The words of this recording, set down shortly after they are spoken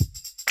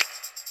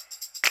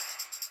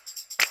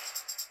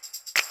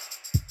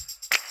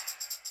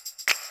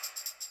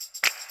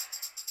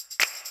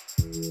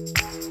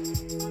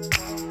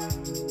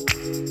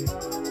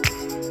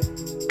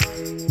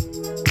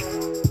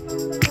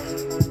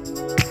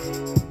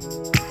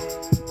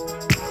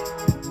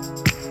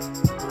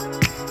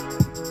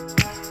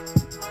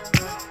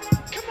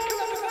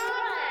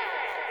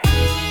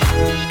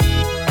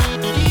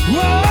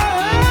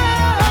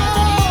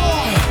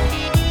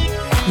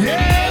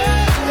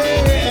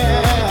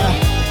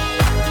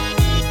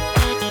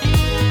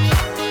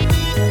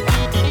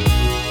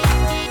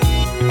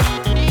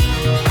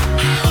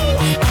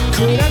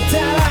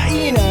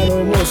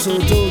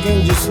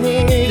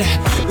need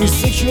一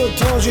石を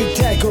閉じ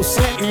て個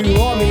性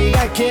を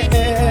磨け抱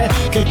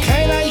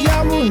え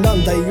悩むな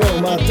んだよ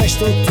また一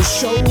つ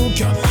消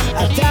去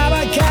頭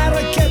か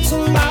らケツ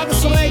まで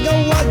それが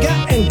我が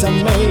エンタ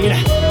メま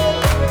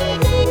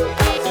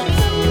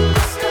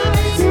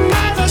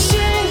だ信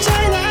じ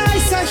ない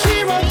さ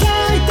火を焚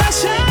いた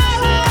シャ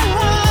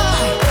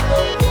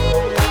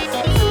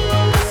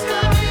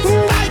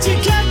大地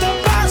蹴飛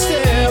ばして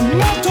も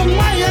っと舞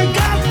い上が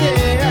って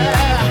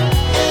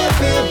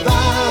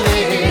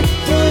Everybody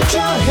put your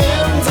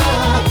hands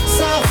up さ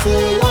あフ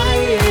ラ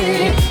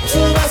イ翼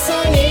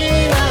に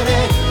なれ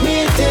見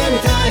てみ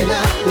たいな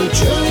宇宙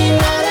に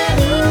なれ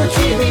る日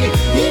々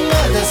今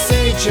だ成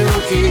長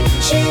期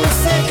新世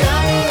界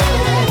へ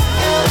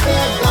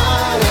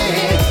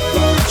Everybody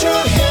put your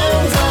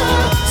hands up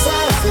さあ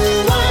フ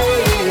ライ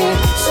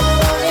その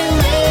イ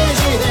メー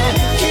ジで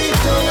きっ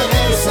となれ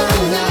るさ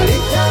なり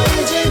たい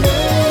自分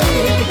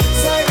に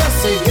探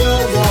せよ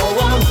Go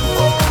on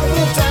all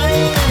the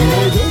time も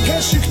どか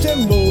しくて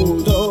も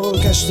ど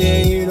かして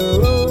いる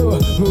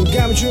無我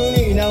夢中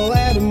にな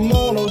れる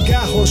もの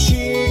が欲し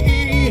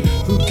い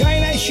不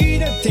快な日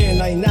だって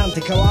ないなん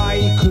て可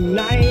愛く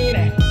ない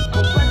ね